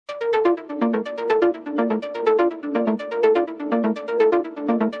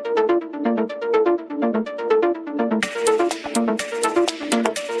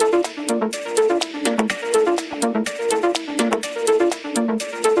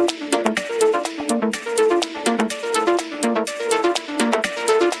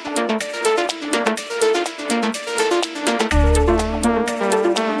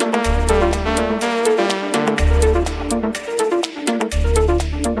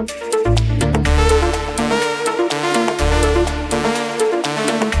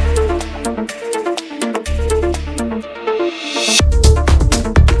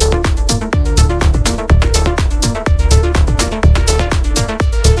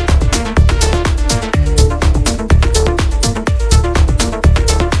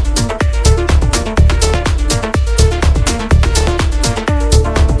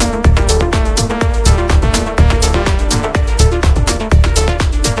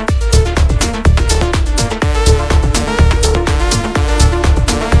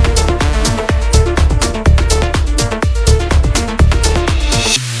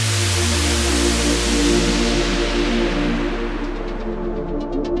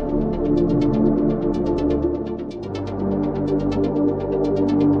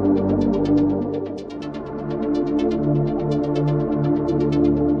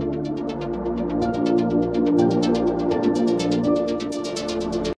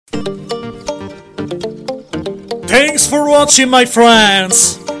Thanks for watching, my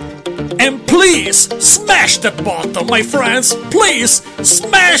friends. And please smash that button, my friends. Please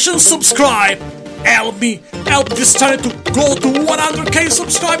smash and subscribe. Help this channel to go to 100k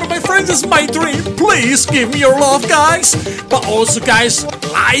subscribers, my friends. It's my dream. Please give me your love, guys. But also, guys,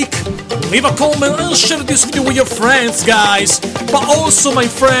 leave a comment and share this video with your friends, guys. But also, my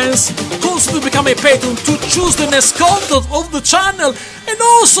friends, consider to become a patron to choose the next content of the channel. And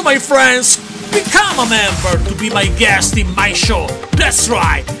also, my friends, become a member to be my guest in my show. That's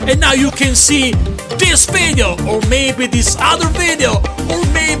right. And now you can see this video, or maybe this other video, or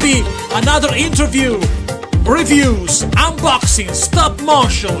maybe another interview, reviews, unboxing, stop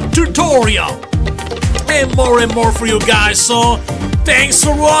motion, tutorial, and more for you guys. So thanks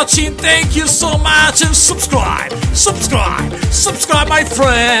for watching, thank you so much, and subscribe, my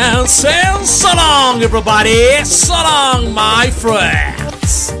friends, and so long everybody, so long my friends.